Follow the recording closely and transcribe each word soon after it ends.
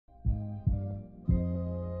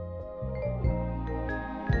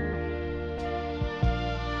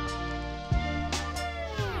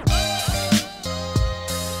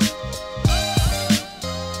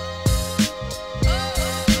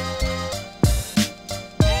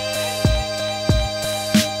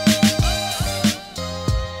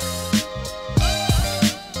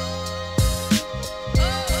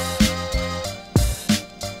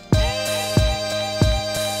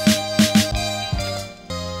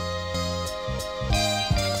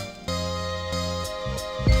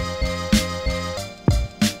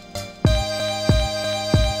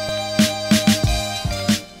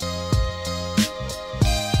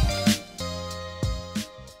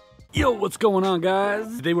Yo, what's going on,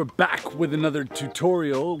 guys? Today we're back with another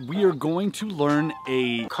tutorial. We are going to learn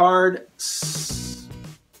a card.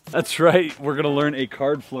 That's right, we're gonna learn a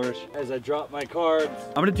card flourish. As I drop my cards,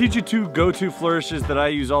 I'm gonna teach you two go-to flourishes that I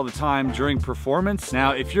use all the time during performance.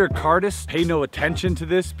 Now, if you're a cardist, pay no attention to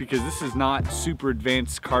this because this is not super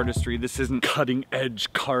advanced cardistry. This isn't cutting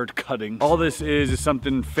edge card cutting. All this is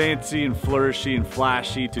something fancy and flourishy and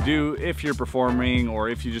flashy to do if you're performing or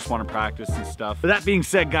if you just wanna practice and stuff. But that being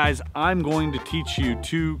said, guys, I'm going to teach you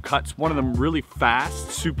two cuts. One of them really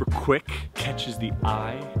fast, super quick, catches the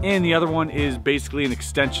eye. And the other one is basically an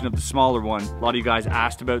extension of the smaller one. A lot of you guys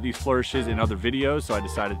asked about these flourishes in other videos, so I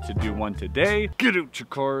decided to do one today. Get out your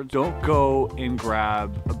cards. Don't go and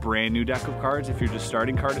grab a brand new deck of cards if you're just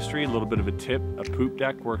starting cardistry. A little bit of a tip, a poop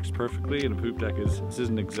deck works perfectly, and a poop deck this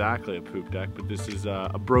isn't exactly a poop deck, but this is a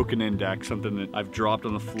broken in deck, something that I've dropped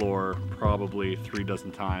on the floor probably 3 dozen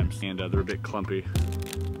times, and they're a bit clumpy.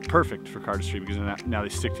 Perfect for cardistry because now they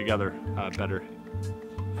stick together better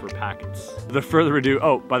for packets. Without further ado,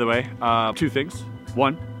 oh, by the way, 2 things.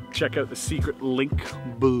 1, check out the secret link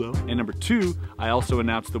below. And number 2, I also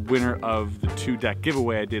announced the winner of the 2 deck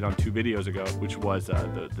giveaway I did on 2 videos ago, which was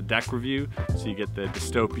the deck review. So you get the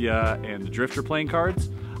Dystopia and the Drifter playing cards.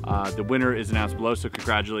 The winner is announced below, so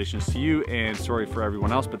congratulations to you, and sorry for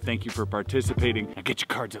everyone else, but thank you for participating. Now get your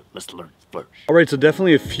cards out, let's learn flourish. All right, so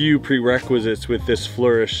definitely a few prerequisites with this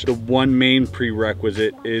flourish. The one main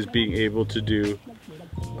prerequisite is being able to do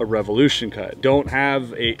a revolution cut. Don't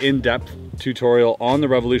have a in-depth tutorial on the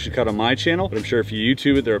revolution cut on my channel, but I'm sure if you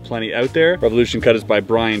YouTube it, there are plenty out there. Revolution cut is by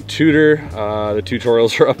Brian Tudor. The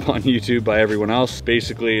tutorials are up on YouTube by everyone else.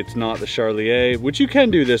 Basically, it's not the Charlier, which you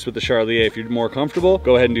can do this with the Charlier if you're more comfortable.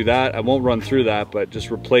 Go ahead and do that. I won't run through that, but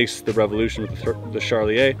just replace the revolution with the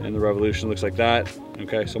Charlier, and the revolution looks like that.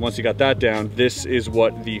 Okay, so once you got that down, this is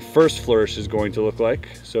what the first flourish is going to look like.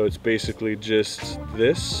 So it's basically just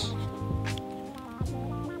this.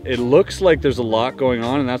 It looks like there's a lot going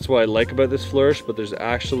on, and that's what I like about this flourish, but there's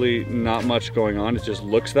actually not much going on. It just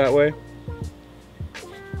looks that way.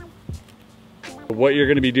 What you're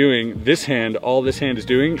gonna be doing, this hand, all this hand is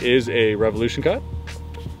doing is a revolution cut.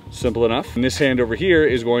 Simple enough. And this hand over here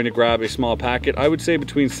is going to grab a small packet, I would say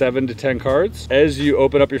between 7 to 10 cards. As you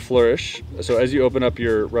open up your flourish, so as you open up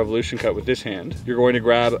your revolution cut with this hand, you're going to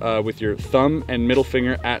grab with your thumb and middle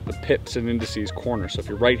finger at the pips and indices corner. So if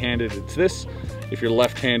you're right-handed, it's this. If you're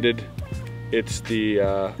left-handed, it's the,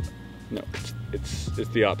 no, it's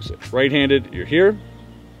the opposite. Right-handed, you're here.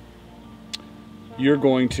 You're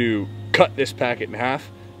going to cut this packet in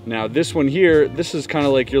half. Now this one here, this is kind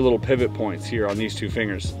of like your little pivot points here on these 2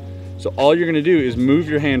 fingers. So all you're gonna do is move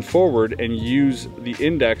your hand forward and use the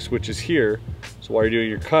index, which is here. So while you're doing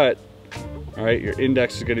your cut, all right, your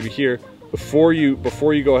index is gonna be here. Before you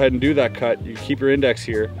go ahead and do that cut, you keep your index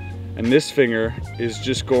here, and this finger is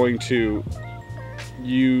just going to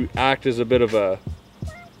act as a bit of a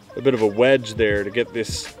wedge there to get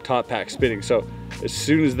this top pack spinning. So as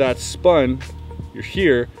soon as that's spun, you're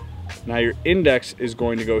here. Now your index is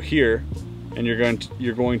going to go here, and you're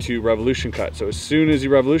going to revolution cut. So as soon as you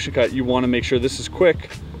revolution cut, you want to make sure this is quick.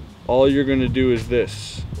 All you're going to do is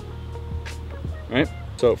this. All right?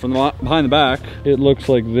 So from behind the back, it looks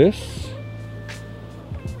like this.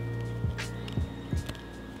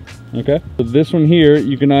 Okay. So this one here,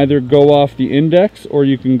 you can either go off the index or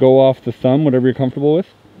you can go off the thumb, whatever you're comfortable with.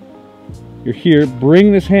 You're here.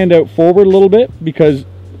 Bring this hand out forward a little bit because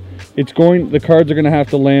the cards are gonna have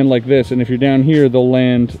to land like this, and if you're down here, they'll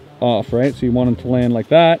land off, right? So you want them to land like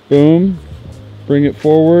that. Boom. Bring it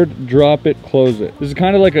forward, drop it, close it. This is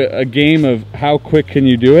kind of like a game of how quick can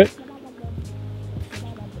you do it.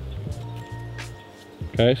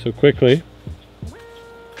 Okay, so quickly.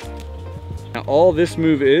 Now all this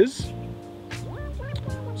move is,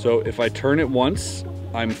 so if I turn it once,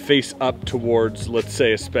 I'm face up towards, let's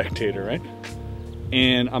say, a spectator, right?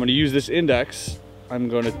 And I'm gonna use this index. I'm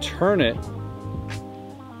going to turn it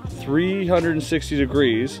 360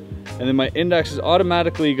 degrees, and then my index is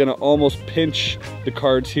automatically going to almost pinch the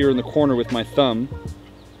cards here in the corner with my thumb.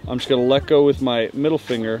 I'm just going to let go with my middle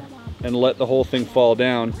finger and let the whole thing fall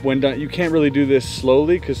down. When done, you can't really do this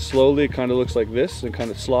slowly because slowly it kind of looks like this and kind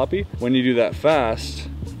of sloppy. When you do that fast,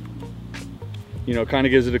 you know, it kind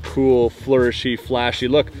of gives it a cool, flourishy, flashy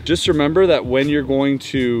look. Just remember that when you're going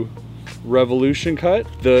to revolution cut,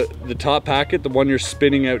 the top packet, the one you're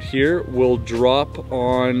spinning out here, will drop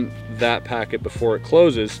on that packet before it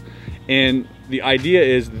closes, and the idea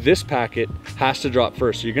is this packet has to drop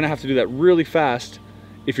first. So you're gonna have to do that really fast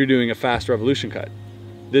if you're doing a fast revolution cut.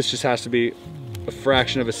 This just has to be a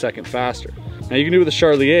fraction of a second faster. Now you can do it with a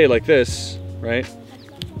Charlier like this, right?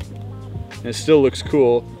 And it still looks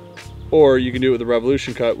cool. Or you can do it with a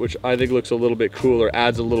revolution cut, which I think looks a little bit cooler,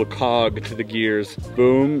 adds a little cog to the gears.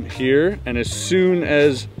 Boom, here, and as soon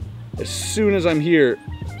as I'm here,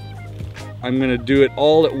 I'm gonna do it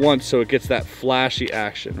all at once so it gets that flashy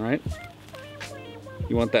action, right?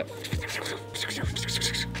 You want that,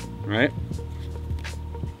 right?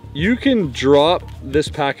 You can drop this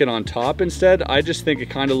packet on top instead. I just think it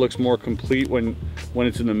kind of looks more complete when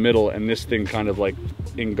it's in the middle and this thing kind of like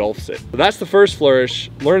engulfs it. So that's the first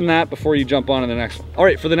flourish. Learn that before you jump on to the next one. All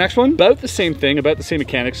right, for the next one, about the same thing, about the same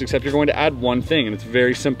mechanics, except you're going to add one thing, and it's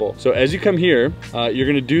very simple. So as you come here, you're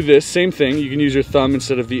gonna do this same thing. You can use your thumb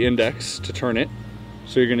instead of the index to turn it.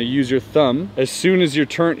 So you're gonna use your thumb. As soon as you're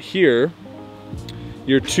turned here,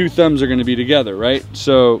 your two thumbs are gonna be together, right?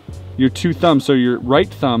 So your two thumbs, so your right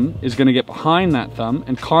thumb is gonna get behind that thumb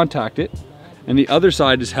and contact it, and the other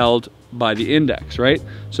side is held by the index, right?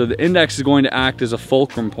 So the index is going to act as a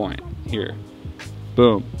fulcrum point here.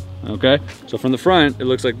 Boom, okay? So from the front, it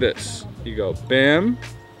looks like this. You go bam,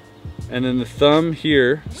 and then the thumb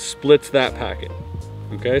here splits that packet.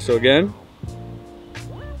 Okay, so again,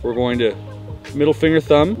 we're going to middle finger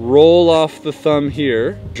thumb, roll off the thumb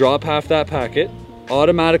here, drop half that packet.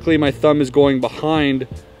 Automatically my thumb is going behind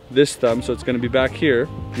this thumb, so it's going to be back here.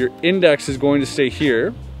 Your index is going to stay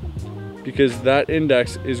here because that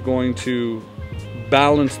index is going to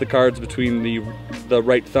balance the cards between the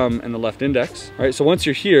right thumb and the left index. All right, so once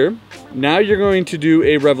you're here, now you're going to do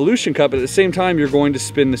a revolution cut, but at the same time you're going to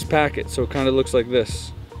spin this packet, so it kind of looks like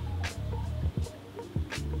this.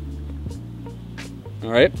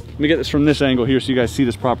 All right, let me get this from this angle here so you guys see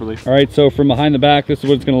this properly. All right, so from behind the back, this is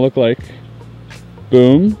what it's going to look like.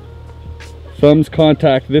 Boom. Thumbs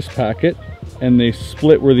contact this packet and they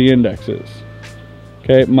split where the index is.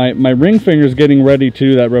 Okay, my ring finger is getting ready to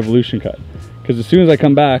do that revolution cut, because as soon as I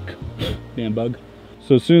come back, damn bug.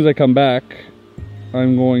 So as soon as I come back,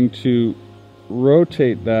 I'm going to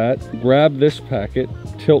rotate that, grab this packet,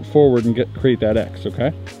 tilt forward and create that X,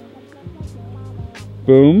 okay?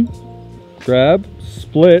 Boom, grab,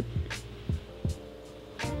 split,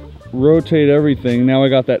 rotate everything. Now I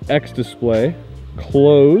got that X display,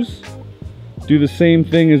 close, do the same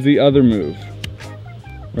thing as the other move,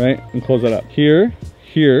 right? And close that up.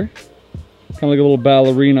 Here, kind of like a little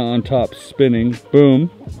ballerina on top spinning,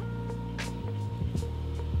 boom.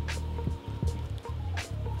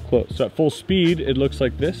 Close. So at full speed, it looks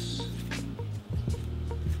like this.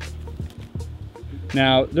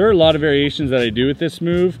 Now, there are a lot of variations that I do with this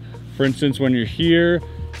move. For instance, when you're here,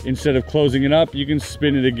 instead of closing it up, you can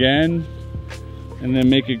spin it again and then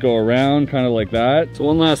make it go around, kind of like that. So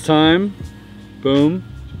one last time, boom,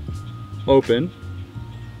 open.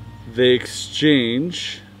 They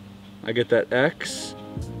exchange, I get that X.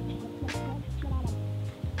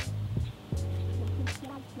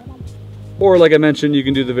 Or like I mentioned, you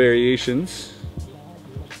can do the variations.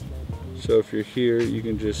 So if you're here, you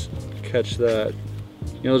can just catch that.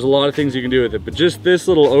 You know, there's a lot of things you can do with it, but just this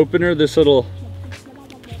little opener, this little,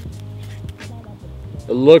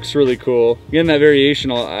 it looks really cool. Again, that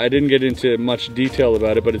variation, I didn't get into much detail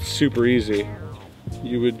about it, but it's super easy.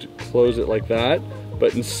 You would close it like that,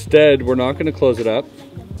 but instead, we're not gonna close it up.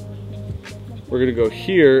 We're gonna go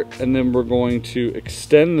here, and then we're going to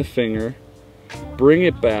extend the finger, bring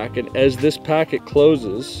it back, and as this packet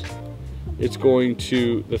closes, it's going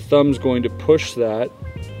to, the thumb's going to push that.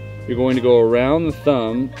 You're going to go around the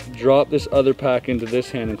thumb, drop this other pack into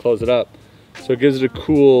this hand and close it up. So it gives it a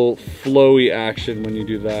cool flowy action when you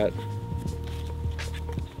do that.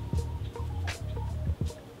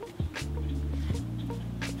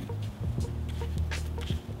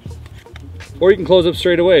 Or you can close up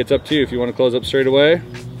straight away. It's up to you if you want to close up straight away.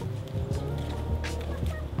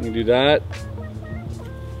 You can do that.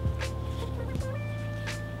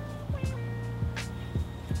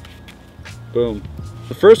 Boom.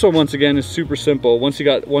 The first one, once again, is super simple. Once you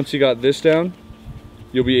got this down,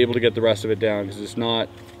 you'll be able to get the rest of it down because it's not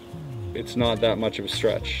that much of a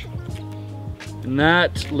stretch. And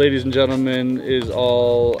that, ladies and gentlemen, is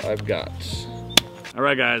all I've got. All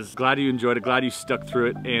right, guys, glad you enjoyed it, glad you stuck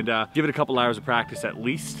through it, and give it a couple hours of practice at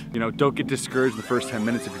least. You know, don't get discouraged the first 10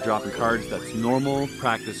 minutes if you're dropping cards. That's normal.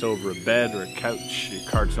 Practice over a bed or a couch. Your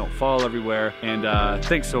cards don't fall everywhere. And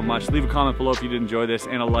thanks so much. Leave a comment below if you did enjoy this,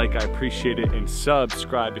 and a like, I appreciate it, and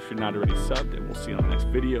subscribe if you're not already subbed, and we'll see you on the next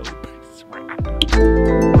video.